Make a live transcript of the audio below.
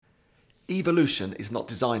evolution is not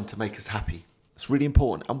designed to make us happy. It's really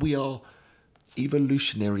important. And we are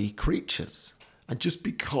evolutionary creatures. And just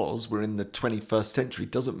because we're in the 21st century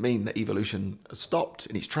doesn't mean that evolution has stopped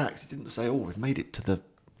in its tracks. It didn't say, oh, we've made it to the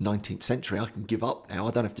 19th century. I can give up now.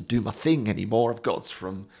 I don't have to do my thing anymore. I've got us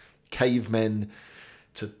from cavemen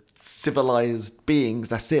to civilized beings.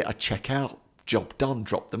 That's it. I check out. Job done.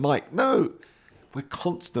 Drop the mic. No, we're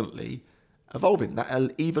constantly evolving.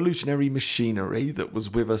 That evolutionary machinery that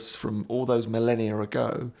was with us from all those millennia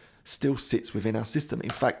ago still sits within our system. In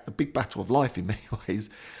fact, the big battle of life in many ways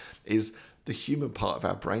is the human part of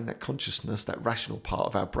our brain, that consciousness, that rational part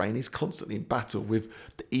of our brain is constantly in battle with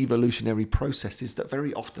the evolutionary processes that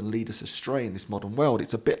very often lead us astray in this modern world.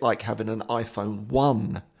 It's a bit like having an iPhone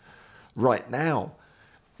 1 right now.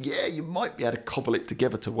 Yeah, you might be able to cobble it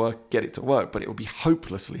together to work, get it to work, but it will be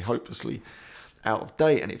hopelessly out of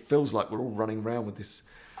date. And it feels like we're all running around with this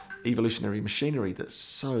evolutionary machinery that's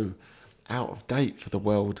so out of date for the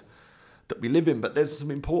world that we live in. But there's some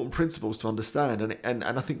important principles to understand. And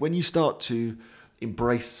I think when you start to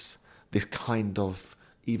embrace this kind of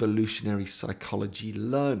evolutionary psychology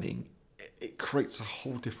learning, it creates a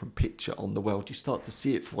whole different picture on the world. You start to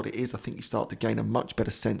see it for what it is. I think you start to gain a much better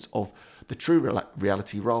sense of the true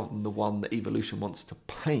reality rather than the one that evolution wants to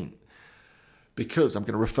paint. Because I'm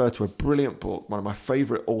going to refer to a brilliant book, one of my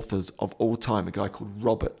favourite authors of all time, a guy called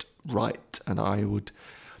Robert Wright. And I would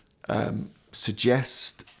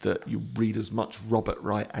suggest that you read as much Robert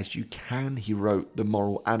Wright as you can. He wrote The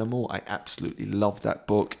Moral Animal. I absolutely love that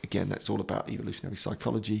book. Again, that's all about evolutionary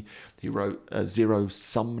psychology. He wrote Zero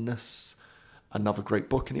Sumness, another great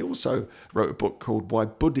book. And he also wrote a book called Why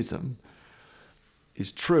Buddhism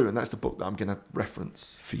is True. And that's the book that I'm going to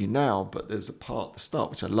reference for you now. But there's a part at the start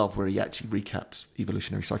which I love where he actually recaps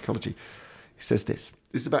evolutionary psychology. He says this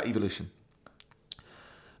is about evolution.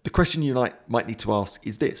 The question you might need to ask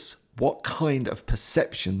is this: what kind of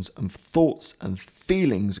perceptions and thoughts and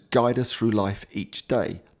feelings guide us through life each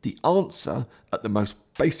day? The answer at the most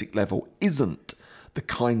basic level isn't the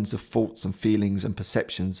kinds of thoughts and feelings and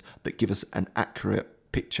perceptions that give us an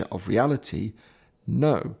accurate picture of reality.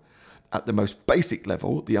 No. At the most basic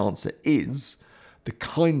level, the answer is the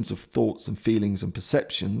kinds of thoughts and feelings and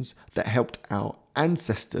perceptions that helped our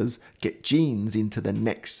ancestors get genes into the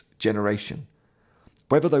next generation.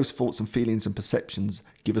 Whether those thoughts and feelings and perceptions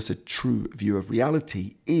give us a true view of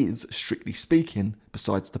reality is, strictly speaking,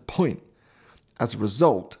 besides the point. As a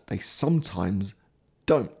result, they sometimes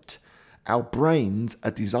don't. Our brains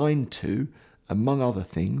are designed to, among other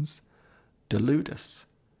things, delude us.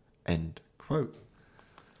 End quote.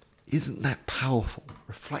 Isn't that powerful?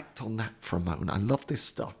 Reflect on that for a moment. I love this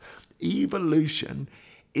stuff. Evolution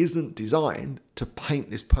isn't designed to paint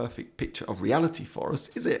this perfect picture of reality for us,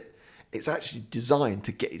 is it? It's actually designed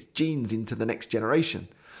to get its genes into the next generation.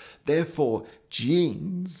 Therefore,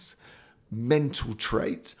 genes, mental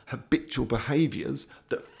traits, habitual behaviors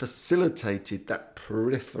that facilitated that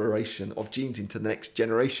proliferation of genes into the next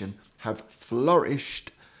generation have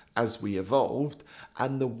flourished as we evolved,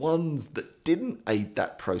 and the ones that didn't aid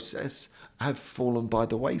that process have fallen by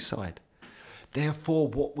the wayside. Therefore,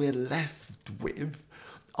 what we're left with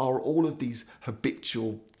are all of these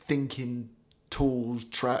habitual thinking tools,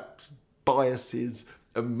 traps, biases,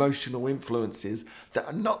 emotional influences that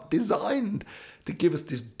are not designed to give us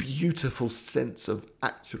this beautiful sense of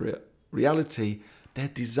accurate reality. They're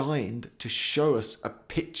designed to show us a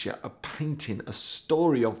picture, a painting, a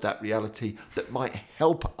story of that reality that might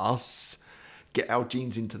help us get our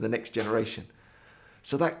genes into the next generation.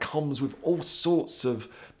 So that comes with all sorts of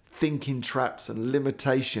thinking traps and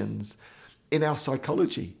limitations in our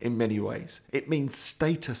psychology in many ways. It means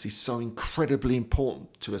status is so incredibly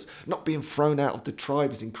important to us. Not being thrown out of the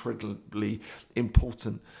tribe is incredibly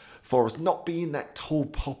important for us. Not being that tall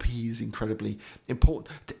poppy is incredibly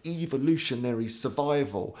important to evolutionary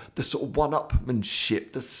survival. The sort of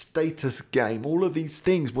one-upmanship, the status game, all of these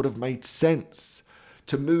things would have made sense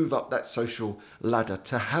to move up that social ladder,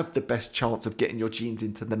 to have the best chance of getting your genes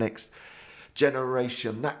into the next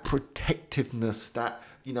generation. That protectiveness, that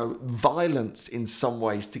violence in some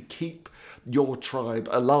ways to keep your tribe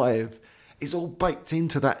alive is all baked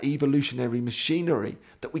into that evolutionary machinery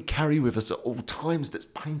that we carry with us at all times, that's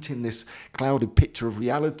painting this clouded picture of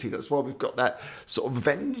reality. That's why we've got that sort of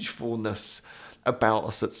vengefulness about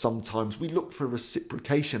us that sometimes we look for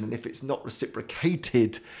reciprocation, and if it's not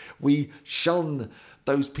reciprocated, we shun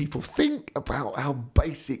those people. Think about how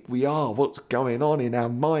basic we are. What's going on in our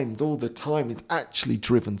minds all the time is actually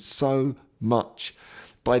driven so much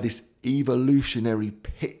by this evolutionary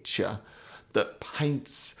picture that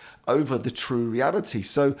paints over the true reality.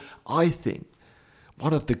 So I think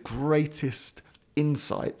one of the greatest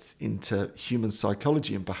insights into human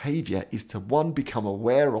psychology and behavior is to, one, become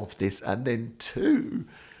aware of this, and then two,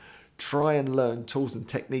 try and learn tools and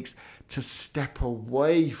techniques to step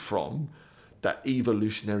away from that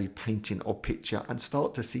evolutionary painting or picture and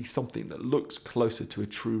start to see something that looks closer to a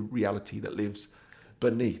true reality that lives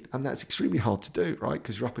beneath. And that's extremely hard to do, right?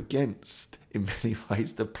 Because you're up against, in many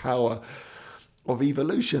ways, the power of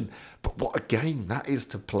evolution. But what a game that is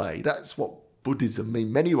to play. That's what Buddhism,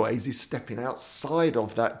 in many ways, is stepping outside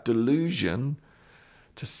of that delusion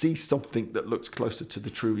to see something that looks closer to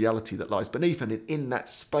the true reality that lies beneath. And in that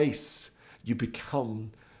space, you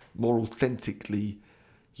become more authentically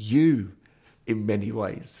you in many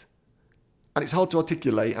ways. And it's hard to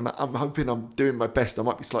articulate, and I'm hoping I'm doing my best. I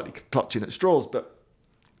might be slightly clutching at straws, but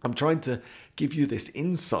I'm trying to give you this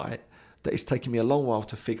insight that it's taken me a long while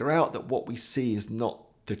to figure out, that what we see is not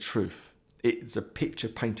the truth. It's a picture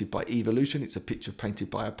painted by evolution. It's a picture painted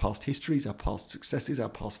by our past histories, our past successes, our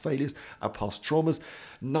past failures, our past traumas.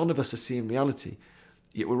 None of us are seeing reality,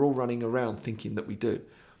 yet we're all running around thinking that we do.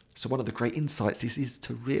 So one of the great insights is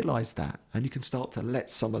to realize that, and you can start to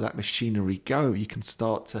let some of that machinery go. You can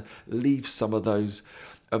start to leave some of those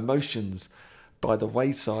emotions by the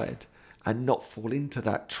wayside and not fall into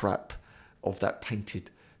that trap of that painted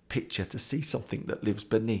picture, to see something that lives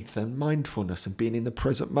beneath, and mindfulness and being in the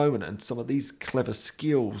present moment, and some of these clever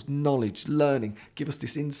skills, knowledge, learning give us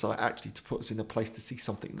this insight actually to put us in a place to see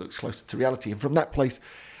something that looks closer to reality. And from that place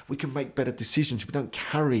we can make better decisions. We don't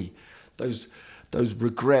carry those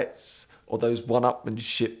regrets or those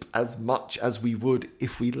one-upmanship as much as we would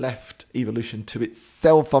if we left evolution to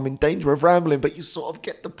itself. I'm in danger of rambling, but you sort of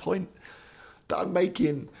get the point that I'm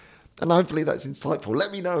making. And hopefully that's insightful.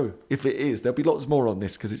 Let me know if it is. There'll be lots more on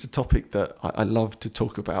this, because it's a topic that I love to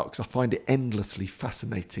talk about, because I find it endlessly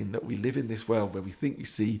fascinating that we live in this world where we think we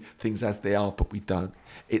see things as they are, but we don't.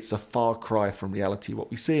 It's a far cry from reality what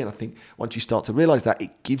we see. And I think once you start to realize that,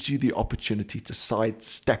 it gives you the opportunity to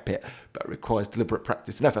sidestep it, but it requires deliberate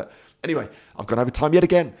practice and effort. Anyway, I've gone over time yet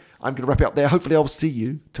again. I'm going to wrap it up there. Hopefully I'll see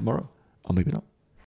you tomorrow on Moving Up.